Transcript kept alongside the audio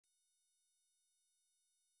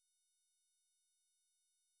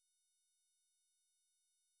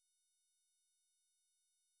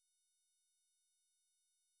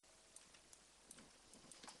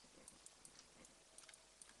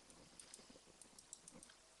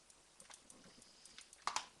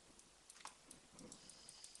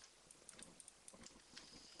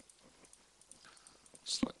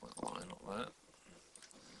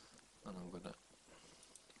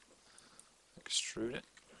extrude it.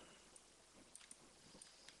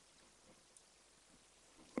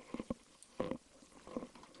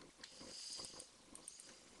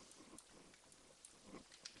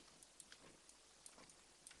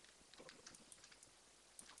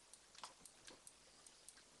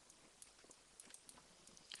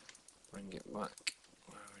 Bring it back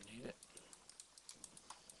where we need it.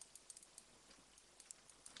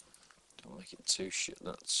 Don't make it too shit.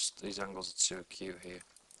 These angles are too acute here.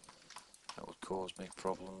 That would cause me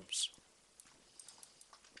problems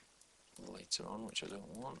later on, which I don't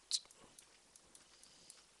want.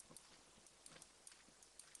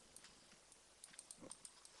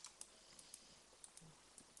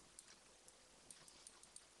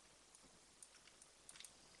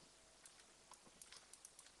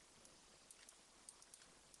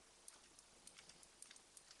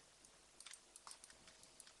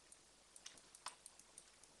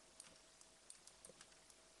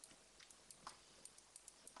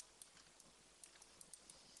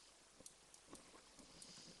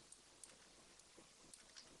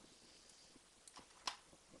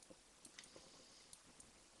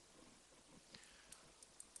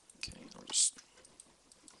 Okay, I'll just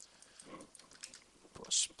put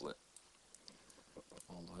a split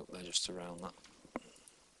all the way up there just to round that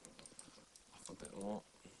off a bit more.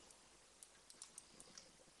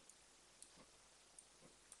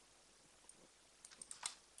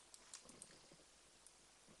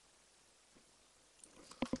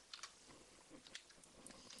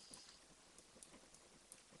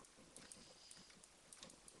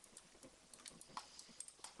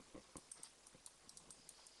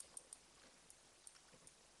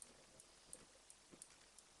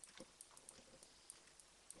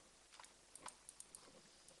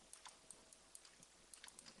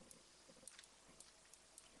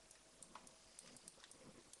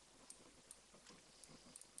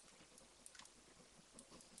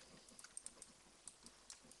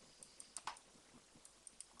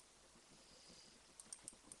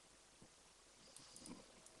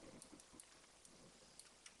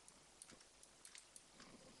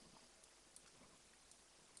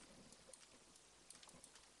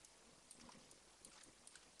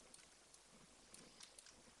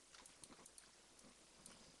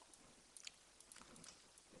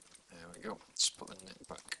 There we go, just put the neck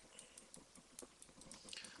back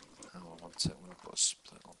how I want it. I'm going to put a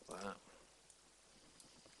split up there.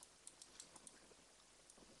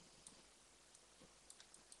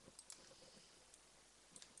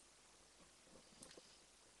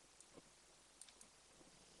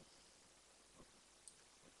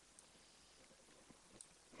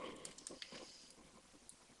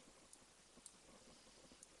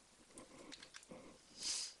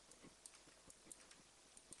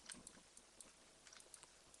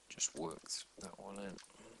 Just work that one in.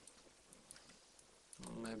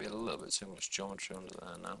 Maybe a little bit too much geometry under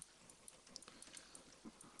there now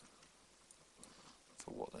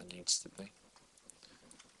for what there needs to be.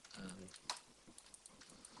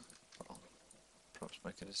 I'll perhaps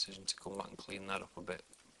make a decision to come back and clean that up a bit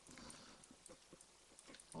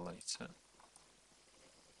later.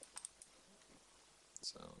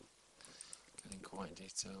 So, getting quite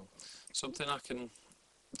detailed. Something I can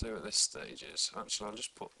do at this stage is, actually I'll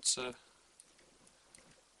just put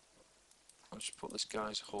this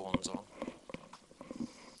guy's horns on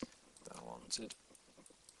that I wanted.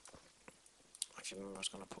 If you remember, I was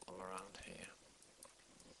going to put them around here.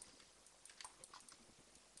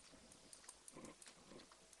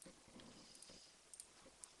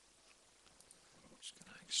 Just going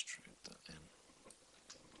to extrude that in.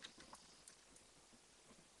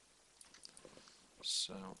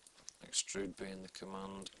 So, extrude being the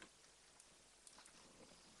command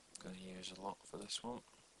I'm going to use a lot for this one.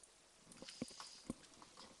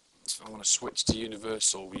 So I'm going to switch to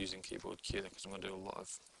universal using keyboard Q because I'm going to do a lot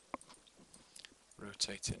of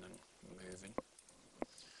rotating and moving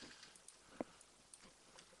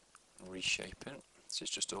and reshaping. This is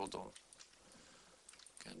just all done.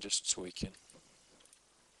 Again, just tweaking.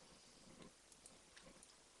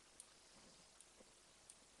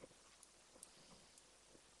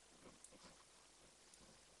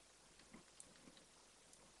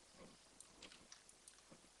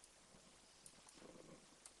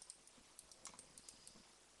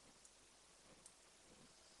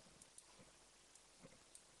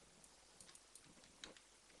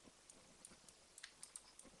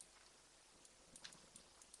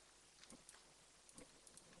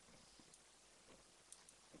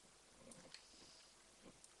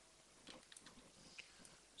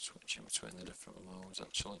 Switching between the different modes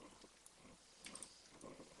actually.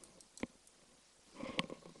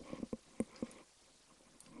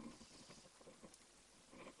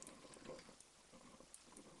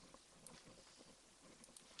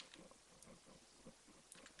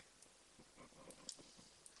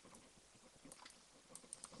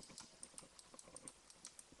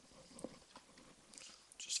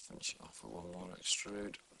 for one more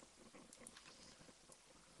extrude.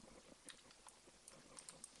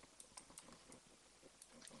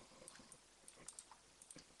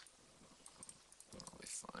 That'll be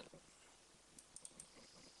fine.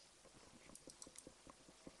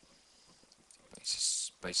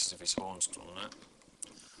 Basis of his horns done now,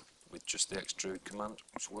 with just the extrude command,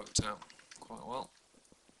 which worked out quite well.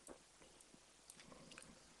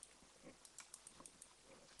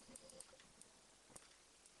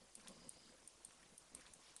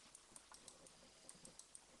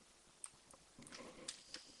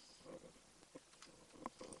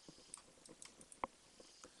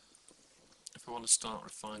 If I want to start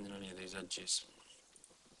refining any of these edges,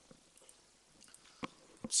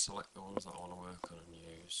 select the ones that I want to work on and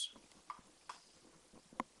use.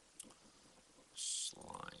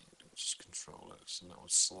 Slide, which is Control X, and that will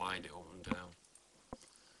slide it up and down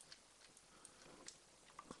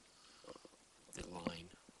the line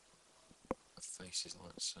of faces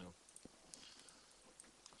like so.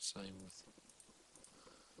 Same with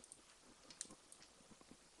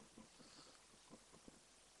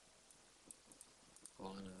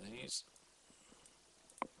line of these.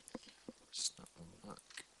 Snap them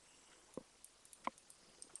back.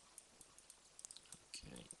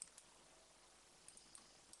 Okay.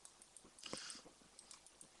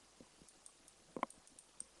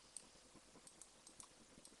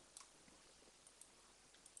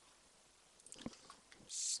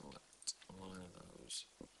 Select a line of those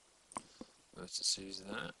vertices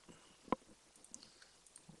there.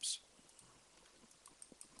 Oops.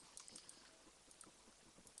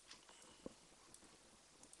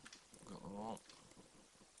 Got them all.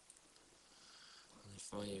 And if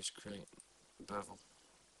I use create bevel,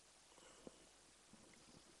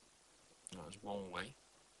 that was one way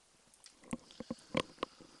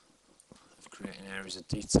of creating areas of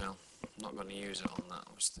detail. I'm not going to use it on that.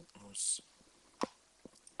 I was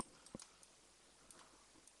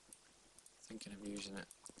thinking of using it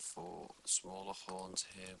for smaller horns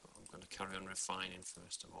here, but I'm going to carry on refining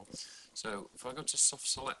first of all. So if I go to soft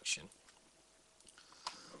selection,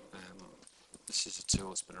 this is a tool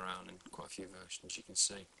that's been around in quite a few versions. You can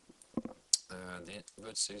see the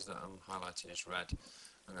vertices that I'm highlighting is red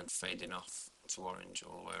and then fading off to orange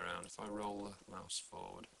all the way around. If I roll the mouse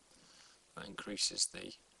forward, that increases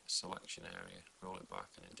the selection area. Roll it back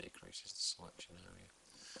and it decreases the selection area.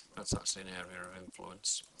 That's actually an area of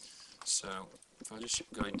influence. So if I just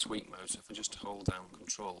go in tweak mode, so if I just hold down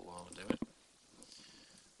Control while I do it,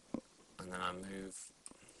 and then I move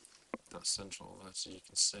that central vertex, you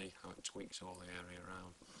can see how it tweaks all the area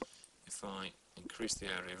around. If I increase the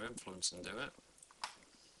area of influence and do it,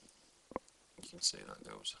 you can see that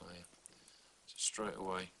goes higher. So straight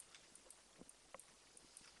away,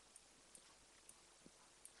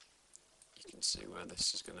 you can see where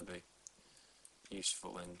this is going to be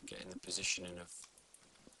useful in getting the positioning of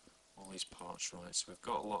all these parts right. So we've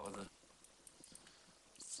got a lot of the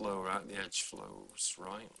flow right, the edge flows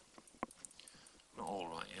right. Not all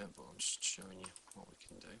right yet, but I'm just showing you what we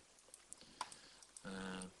can do.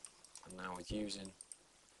 And now with using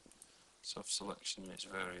soft selection in its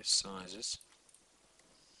various sizes,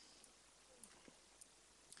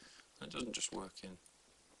 and it doesn't just work in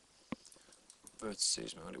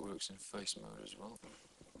vertices mode, it works in face mode as well.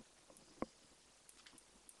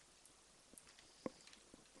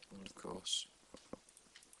 And of course,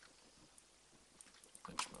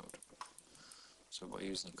 edge mode. So by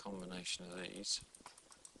using a combination of these,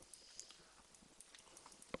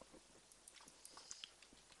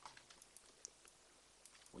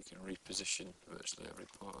 we can reposition virtually every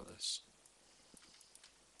part of this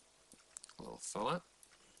little fella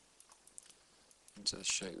into the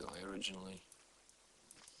shape that I originally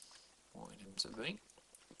wanted him to be.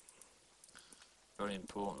 Very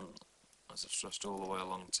important, as I've stressed all the way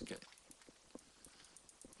along, to get,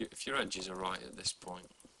 if your edges are right at this point,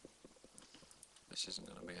 this isn't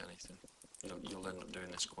going to be anything. You'll end up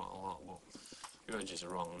doing this quite a lot, but if your edges are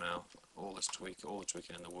wrong now, all the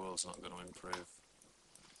tweaking in the world's not going to improve.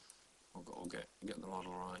 We'll get the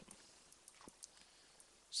model right.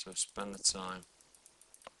 So spend the time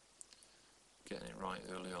getting it right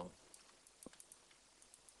early on.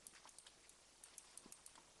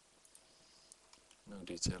 No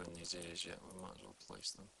detail in these ears yet, we might as well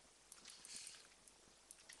place them.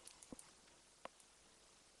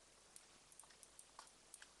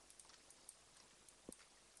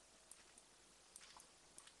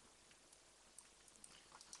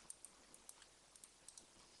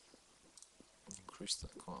 Increase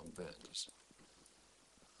that quite a bit, just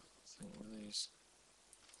I think with these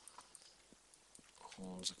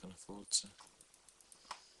horns I can afford to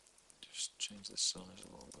just change the size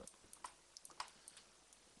a little bit.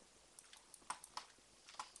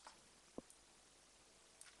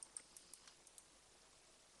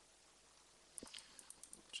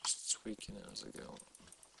 tweaking it as I go.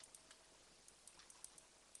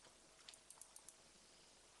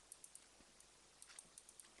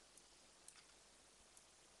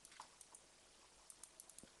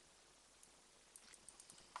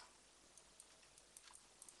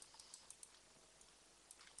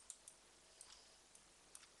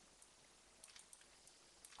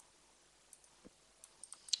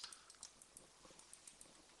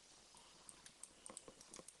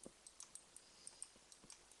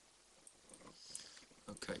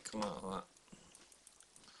 Okay, come out of that,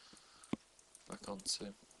 back onto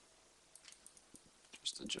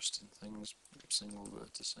just adjusting things, single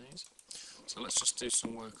vertices. So let's just do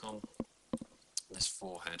some work on this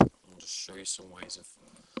forehead. I'll just show you some ways of,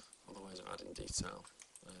 other ways of adding detail.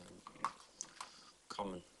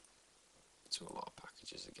 Common to a lot of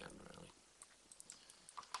packages again, really.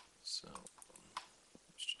 So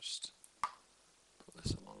let's just put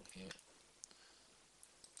this along here,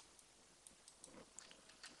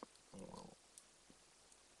 and we'll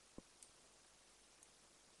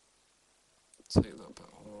take that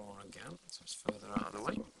bit more again, so it's further out of the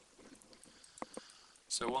way.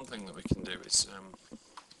 So one thing that we can do is to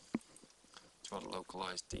add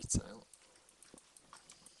localized detail.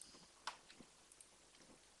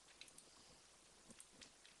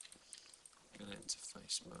 Get into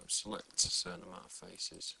face mode, select a certain amount of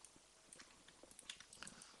faces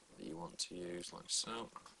that you want to use, like so.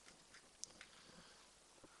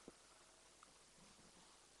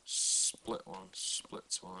 Split once, split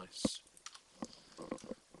twice. And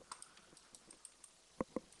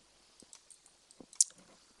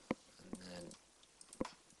then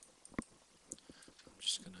I'm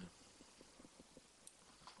just going to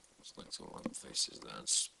select all them faces there and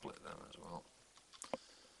split them as well.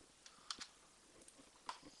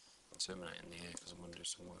 Terminating the ear because I'm going to do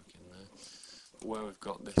some work in there. But where we've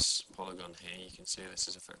got this polygon here, you can see this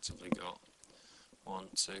has effectively got 1,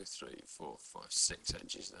 2, 3, 4, 5, 6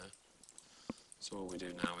 edges there. So all we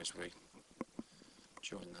do now is we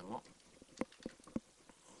join them up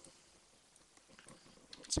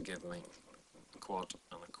to give me a quad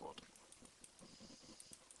and a quad.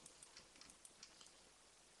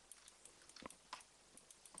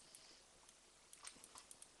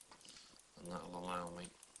 And that will allow me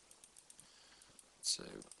to go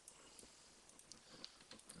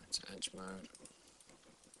into edge mode.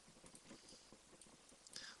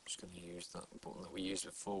 I'm just going to use that button that we used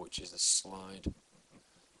before, which is the slide.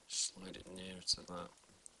 Slide it nearer to that,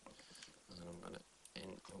 and then I'm going to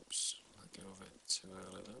oops, let go of it too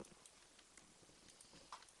early then.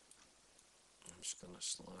 I'm just going to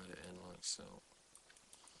slide it in like so.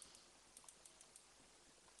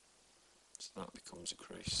 So that becomes a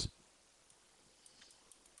crease.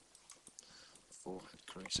 Forehead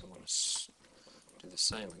crease, I'm going to do the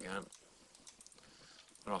same again.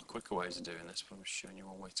 There are quicker ways of doing this, but I'm just showing you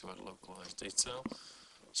one way to add localized detail.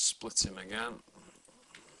 Split him again.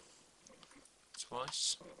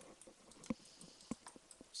 Twice.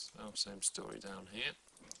 So same story down here.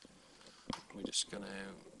 We're just going to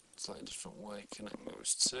slightly different way connect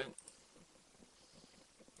those two.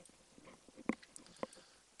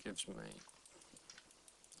 Gives me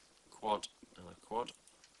quad and a quad.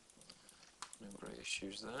 No great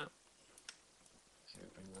issues there. Here we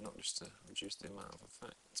bring that up just to reduce the amount of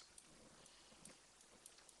effect.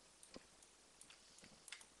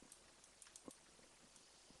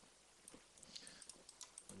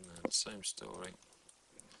 And then same story.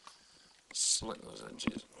 Select those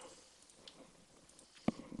edges.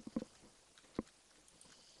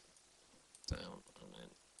 Down, and then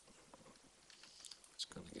it's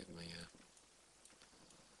going to give me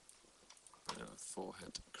a bit of a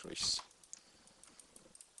forehead crease.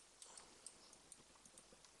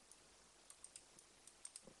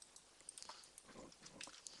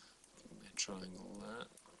 Give me a triangle there,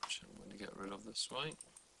 which I'm going to get rid of this way.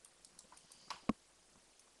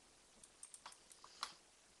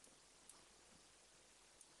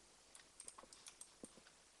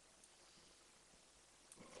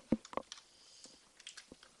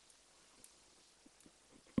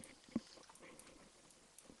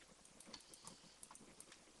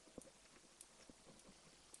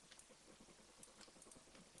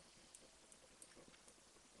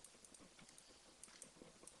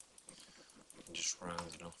 Just round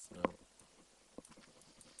it off now.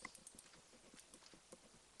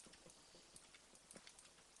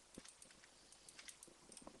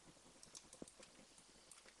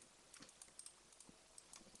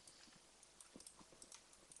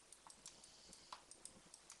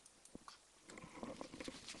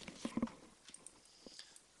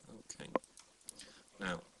 Okay.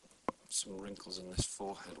 Now, some wrinkles in this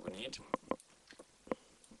forehead we need.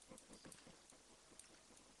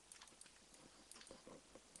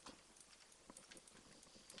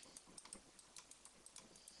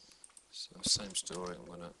 So same story, I'm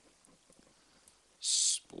going to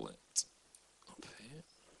split up here.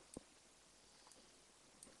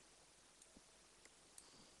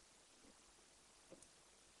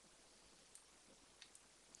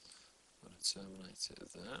 I'm going to terminate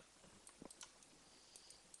it there.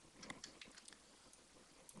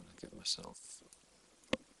 I'm going to give myself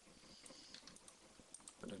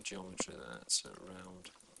a bit of geometry there to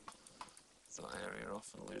round that area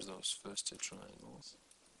off and lose those first two triangles.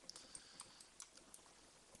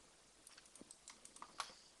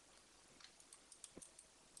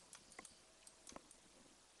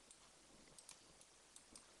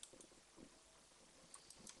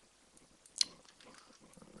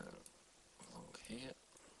 And then along here.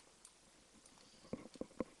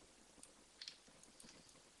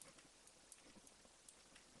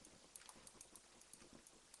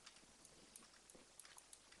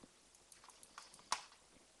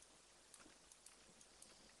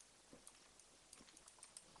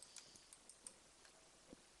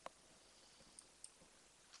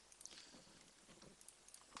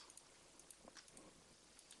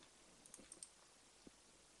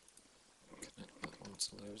 Connect that one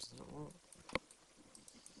to lose that one.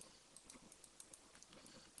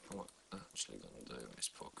 And what I'm actually going to do is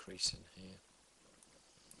put a crease in here.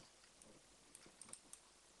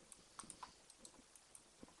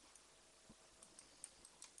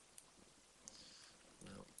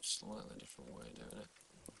 Now, slightly different way of doing it.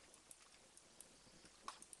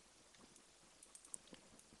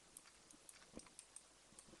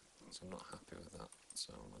 So I'm not happy with that,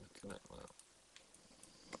 so I'm going to connect that